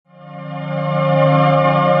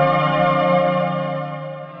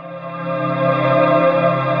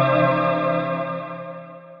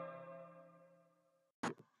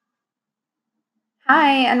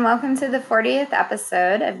and welcome to the 40th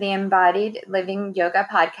episode of the Embodied Living Yoga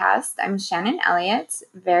Podcast. I'm Shannon Elliott.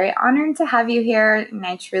 Very honored to have you here, and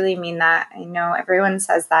I truly mean that. I know everyone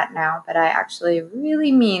says that now, but I actually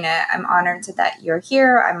really mean it. I'm honored that you're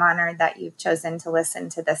here. I'm honored that you've chosen to listen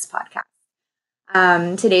to this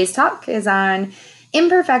podcast. Today's talk is on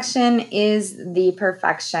imperfection is the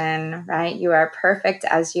perfection, right? You are perfect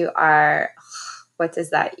as you are. What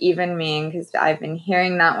does that even mean? Because I've been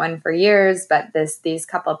hearing that one for years, but these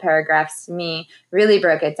couple paragraphs to me really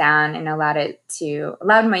broke it down and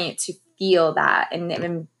allowed me to feel that.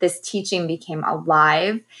 And this teaching became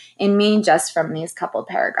alive in me just from these couple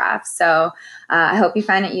paragraphs. So I hope you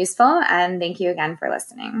find it useful, and thank you again for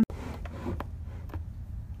listening.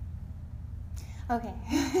 Okay,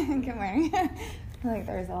 good morning. I feel like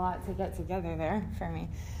there's a lot to get together there for me.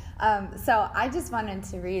 So I just wanted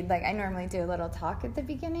to read, I normally do a little talk at the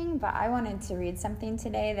beginning, but I wanted to read something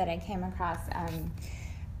today that I came across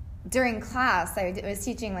during class. I was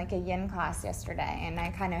teaching a yin class yesterday, and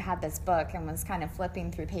I kind of had this book and was kind of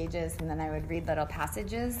flipping through pages, and then I would read little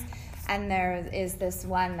passages. And there is this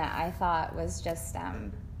one that I thought was just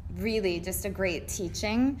really just a great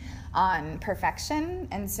teaching on perfection.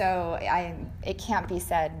 And so it can't be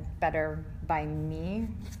said better by me,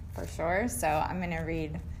 for sure. So I'm going to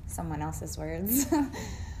read someone else's words.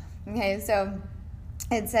 Okay, so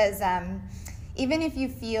it says, even if you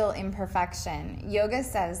feel imperfection, yoga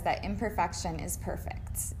says that imperfection is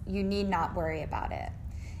perfect. You need not worry about it.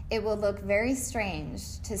 It will look very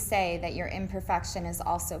strange to say that your imperfection is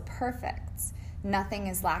also perfect. Nothing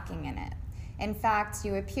is lacking in it. In fact,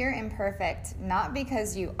 you appear imperfect not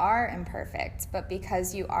because you are imperfect, but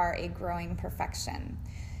because you are a growing perfection.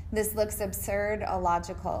 This looks absurd,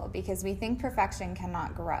 illogical, because we think perfection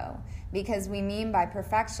cannot grow, because we mean by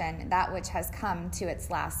perfection that which has come to its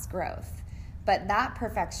last growth. But that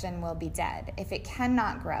perfection will be dead. If it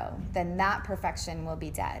cannot grow, then that perfection will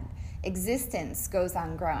be dead. Existence goes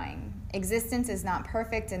on growing. Existence is not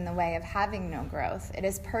perfect in the way of having no growth. It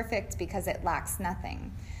is perfect because it lacks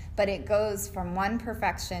nothing. But it goes from one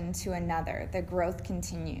perfection to another. The growth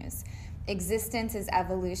continues. Existence is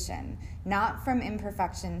evolution, not from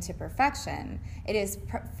imperfection to perfection. It is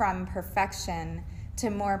from perfection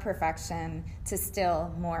to more perfection to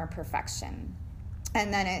still more perfection.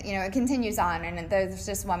 And then it continues on, and there's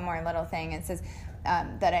just one more little thing. It says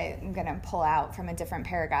that I'm going to pull out from a different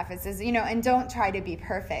paragraph. It says, and don't try to be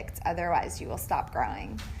perfect, otherwise you will stop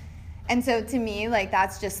growing. And so to me,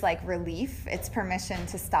 that's just relief. It's permission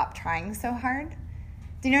to stop trying so hard.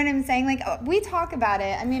 Do you know what I'm saying? We talk about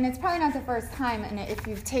it. I mean, it's probably not the first time, and if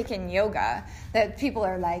you've taken yoga, that people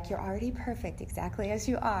are like, you're already perfect exactly as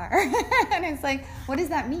you are. And it's what does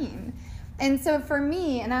that mean? And so for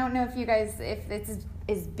me, and I don't know if you guys, if it's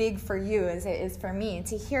as big for you as it is for me,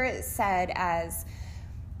 to hear it said as,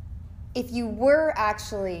 if you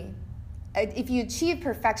achieve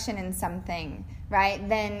perfection in something, right,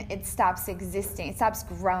 then it stops existing, it stops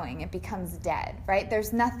growing, it becomes dead, right?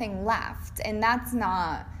 There's nothing left, and that's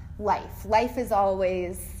not life. Life is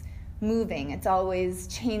always moving, it's always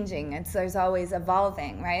changing, there's always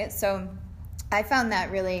evolving, right? So I found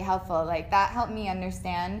that really helpful. That helped me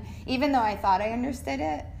understand, even though I thought I understood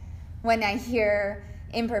it, when I hear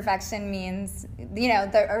imperfection means,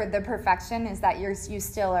 the perfection is that you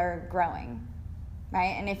still are growing.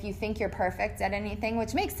 Right? And if you think you're perfect at anything,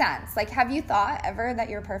 which makes sense. Have you thought ever that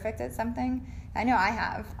you're perfect at something? I know I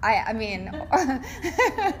have. I mean,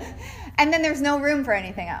 and then there's no room for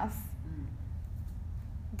anything else.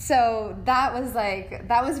 So that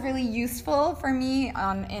was really useful for me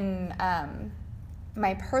in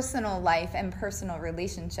my personal life and personal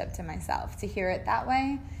relationship to myself. To hear it that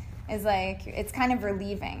way is it's kind of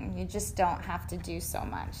relieving. You just don't have to do so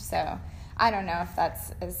much. So I don't know if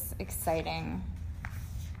that's as exciting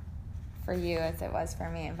for you as it was for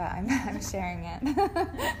me, but I'm sharing it.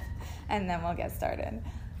 And then we'll get started.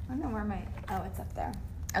 I don't know where it's up there.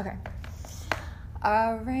 Okay.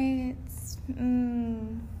 All right. Oh,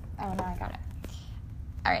 no, I got it.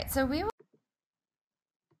 All right, so we will.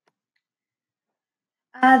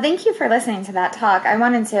 Thank you for listening to that talk. I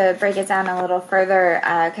wanted to break it down a little further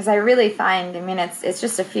because I really find, it's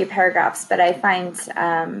just a few paragraphs, but I find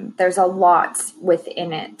there's a lot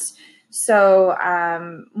within it. So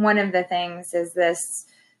one of the things is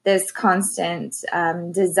this constant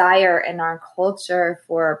desire in our culture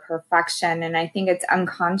for perfection. And I think it's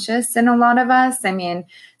unconscious in a lot of us.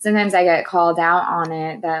 Sometimes I get called out on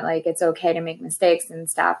it that it's okay to make mistakes and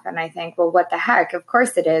stuff. And I think, well, what the heck? Of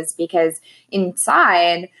course it is, because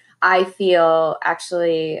inside I feel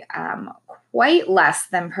actually quite less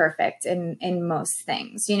than perfect in most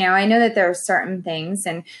things. I know that there are certain things,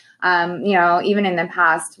 and Even in the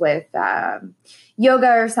past with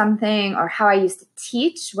yoga or something, or how I used to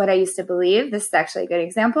teach, what I used to believe. This is actually a good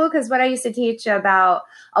example, because what I used to teach about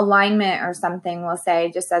alignment or something, we'll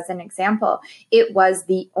say, just as an example, it was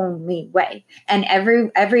the only way. And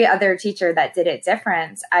every other teacher that did it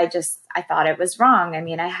different, I thought it was wrong. I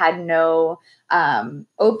mean, I had no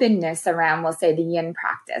openness around, we'll say, the yin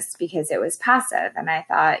practice, because it was passive. And I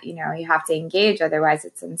thought, you have to engage, otherwise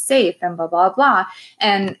it's unsafe, and blah, blah, blah.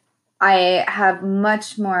 And I have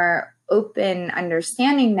much more open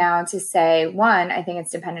understanding now to say, one, I think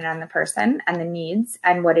it's dependent on the person and the needs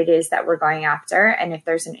and what it is that we're going after. And if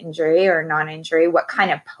there's an injury or non-injury, what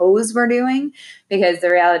kind of pose we're doing, because the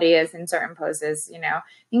reality is in certain poses, you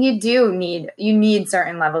need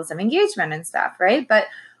certain levels of engagement and stuff, right? But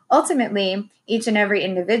ultimately, each and every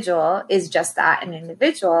individual is just that, an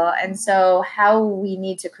individual. And so how we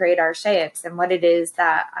need to create our shapes and what it is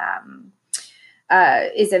that,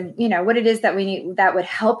 what it is that we need that would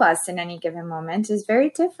help us in any given moment is very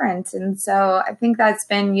different. And so I think that's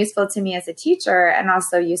been useful to me as a teacher, and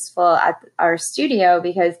also useful at our studio,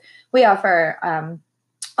 because we offer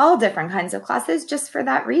all different kinds of classes just for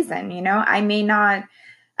that reason. I may not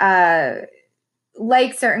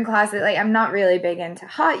like certain classes. Like, I'm not really big into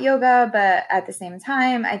hot yoga, but at the same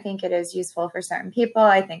time, I think it is useful for certain people.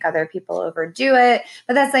 I think other people overdo it,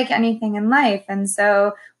 but that's like anything in life. And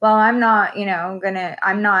so, while I'm not,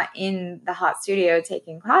 I'm not in the hot studio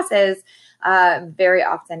taking classes very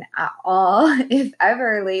often at all, if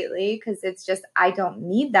ever lately, because it's just, I don't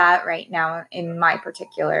need that right now in my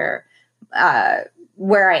particular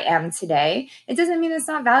where I am today. It doesn't mean it's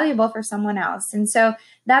not valuable for someone else. And so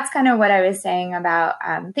that's kind of what I was saying about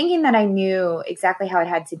thinking that I knew exactly how it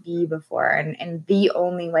had to be before. And the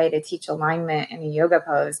only way to teach alignment in a yoga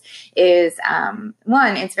pose is,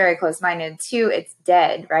 one, it's very close-minded. Two, it's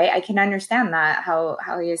dead, right? I can understand that, how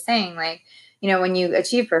he was saying, like, when you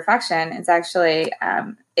achieve perfection, it's actually,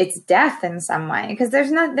 it's death in some way, because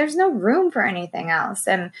there's no room for anything else.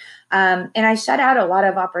 And I shut out a lot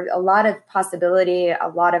of possibility, a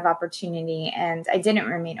lot of opportunity, and I didn't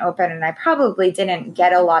remain open. And I probably didn't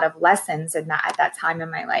get a lot of lessons at that time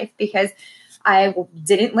in my life, because I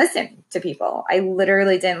didn't listen to people. I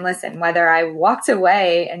literally didn't listen. Whether I walked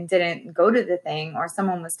away and didn't go to the thing, or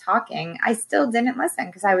someone was talking, I still didn't listen,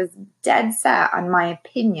 because I was dead set on my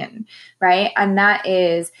opinion, right? And that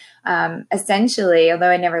is essentially,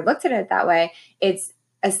 although I never looked at it that way, it's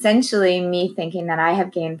essentially me thinking that I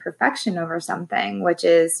have gained perfection over something, which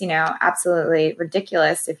is, absolutely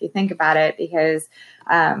ridiculous if you think about it, because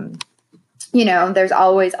there's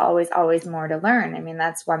always, always, always more to learn. I mean,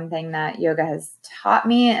 that's one thing that yoga has taught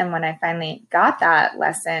me. And when I finally got that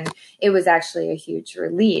lesson, it was actually a huge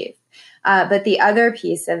relief. But the other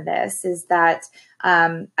piece of this is that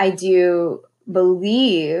I do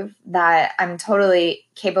believe that I'm totally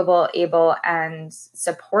capable, able, and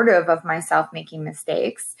supportive of myself making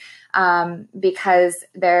mistakes. Because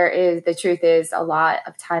the truth is, a lot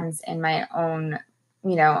of times in my own,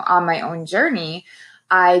 on my own journey,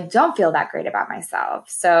 I don't feel that great about myself.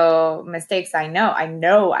 So mistakes, I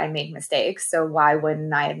know I make mistakes. So why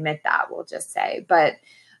wouldn't I admit that? We'll just say, but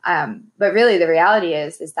really the reality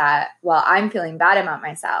is that while I'm feeling bad about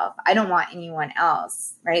myself, I don't want anyone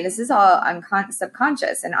else, right? This is all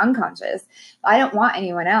subconscious and unconscious. I don't want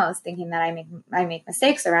anyone else thinking that I make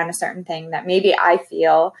mistakes around a certain thing that maybe I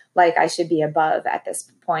feel like I should be above at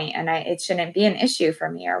this point, and it shouldn't be an issue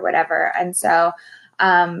for me or whatever. And so,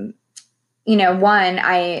 one,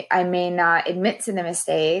 I may not admit to the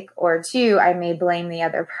mistake, or two, I may blame the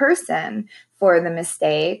other person for the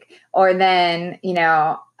mistake, or then,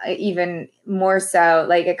 even more so,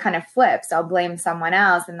 like, it kind of flips. I'll blame someone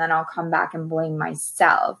else, and then I'll come back and blame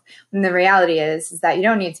myself. And the reality is that you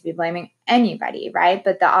don't need to be blaming anybody, right?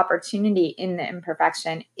 But the opportunity in the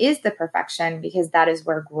imperfection is the perfection, because that is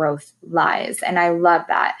where growth lies. And I love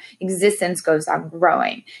that. Existence goes on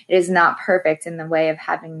growing. It is not perfect in the way of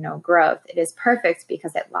having no growth. It is perfect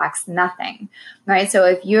because it lacks nothing, right? So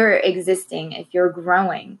if you're existing, if you're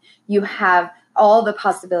growing, you have all the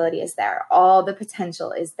possibility is there. All the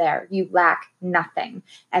potential is there. You lack nothing.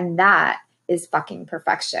 And that is fucking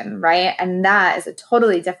perfection, right? And that is a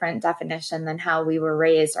totally different definition than how we were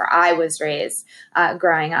raised, or I was raised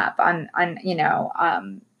growing up on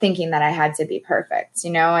thinking that I had to be perfect.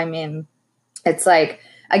 I mean, it's like,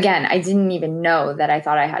 again, I didn't even know that I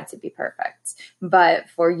thought I had to be perfect. But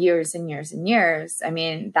for years and years and years, I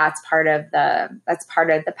mean, that's part of the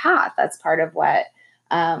path. That's part of what,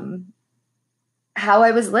 how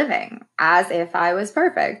I was living as if I was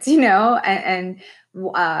perfect, and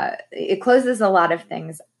it closes a lot of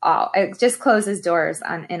things off. It just closes doors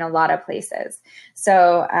in a lot of places.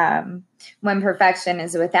 So when perfection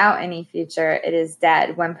is without any future, it is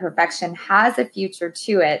dead. When perfection has a future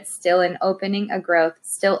to it, still an opening, a growth,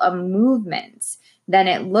 still a movement, then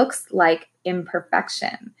it looks like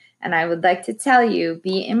imperfection. And I would like to tell you,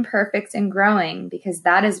 be imperfect and growing, because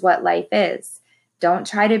that is what life is. Don't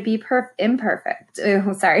try to be imperfect.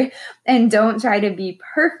 Sorry. And don't try to be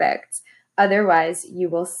perfect. Otherwise, you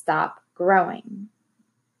will stop growing.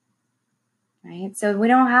 Right? So we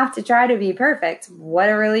don't have to try to be perfect. What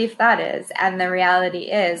a relief that is. And the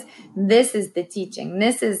reality is, this is the teaching.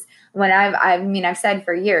 This is when I've said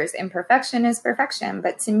for years, imperfection is perfection.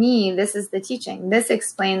 But to me, this is the teaching. This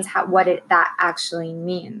explains that actually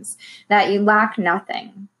means, that you lack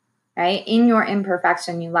nothing. Right? In your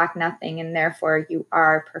imperfection, you lack nothing, and therefore you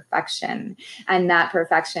are perfection. And that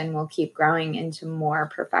perfection will keep growing into more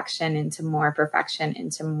perfection, into more perfection,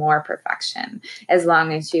 into more perfection, as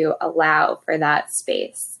long as you allow for that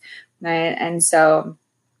space. Right? And so,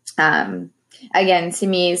 again, to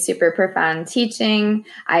me, super profound teaching.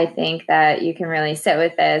 I think that you can really sit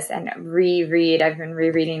with this and reread. I've been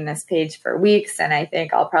rereading this page for weeks, and I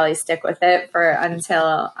think I'll probably stick with it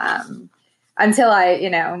until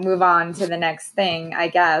I, move on to the next thing, I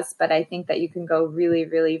guess. But I think that you can go really,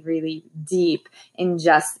 really, really deep in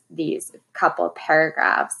just these couple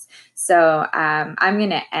paragraphs. So I'm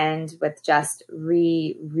going to end with just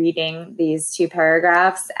rereading these 2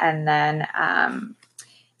 paragraphs, and then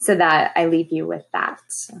so that I leave you with that.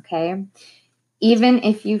 Okay. Even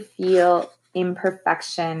if you feel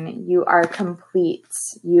imperfection, you are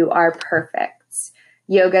complete. You are perfect.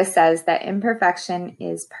 Yoga says that imperfection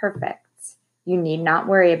is perfect. You need not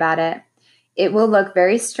worry about it. It will look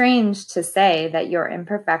very strange to say that your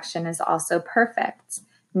imperfection is also perfect.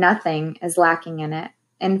 Nothing is lacking in it.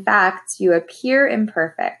 In fact, you appear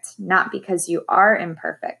imperfect, not because you are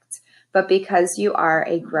imperfect, but because you are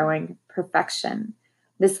a growing perfection.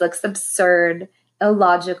 This looks absurd,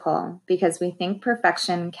 illogical, because we think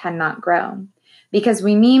perfection cannot grow. Because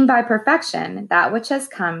we mean by perfection that which has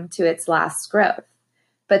come to its last growth.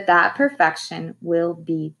 But that perfection will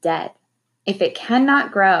be dead. If it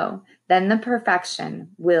cannot grow, then the perfection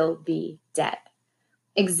will be dead.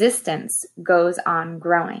 Existence goes on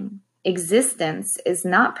growing. Existence is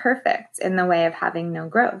not perfect in the way of having no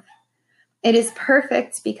growth. It is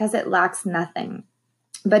perfect because it lacks nothing,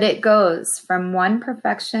 but it goes from one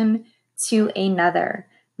perfection to another.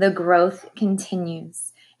 The growth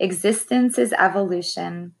continues. Existence is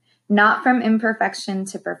evolution, not from imperfection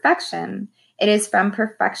to perfection. It is from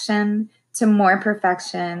perfection to more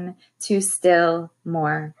perfection, to still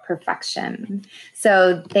more perfection.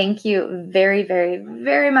 So thank you very, very,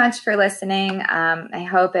 very much for listening. I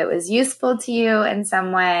hope it was useful to you in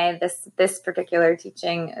some way. This particular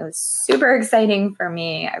teaching was super exciting for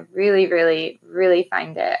me. I really, really, really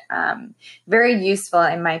find it very useful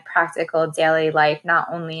in my practical daily life, not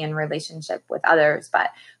only in relationship with others,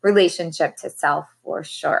 but relationship to self for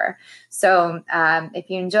sure. So if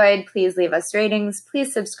you enjoyed, please leave us ratings.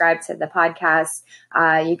 Please subscribe to the podcast.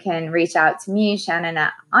 You can reach out to me, Shannon,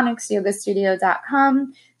 at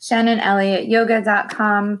onyxyogastudio.com,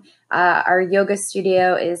 shannonelliottyoga.com. Our yoga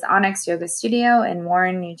studio is Onyx Yoga Studio in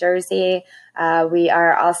Warren, New Jersey. We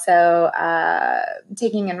are also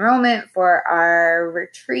taking enrollment for our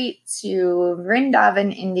retreat to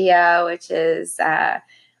Vrindavan, India, which is I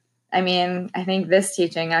think this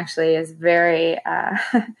teaching actually is very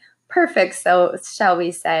perfect, so shall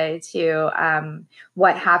we say, to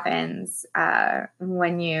what happens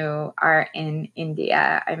when you are in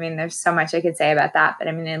India. I mean, there's so much I could say about that, but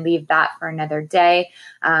I'm going to leave that for another day.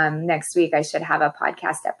 Next week, I should have a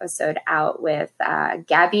podcast episode out with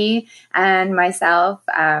Gabby and myself.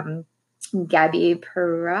 Gabby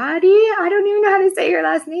Parati. I don't even know how to say your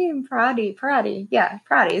last name. Parati. Yeah,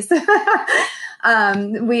 Paratis.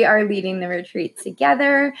 We are leading the retreat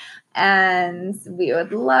together, and we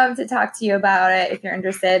would love to talk to you about it if you're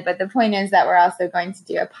interested. But the point is that we're also going to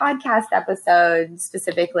do a podcast episode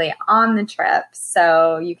specifically on the trip,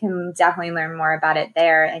 so you can definitely learn more about it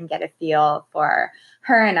there and get a feel for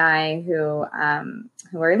her and I who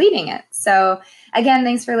are leading it. So again,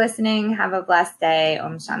 thanks for listening. Have a blessed day.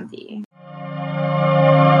 Om Shanti.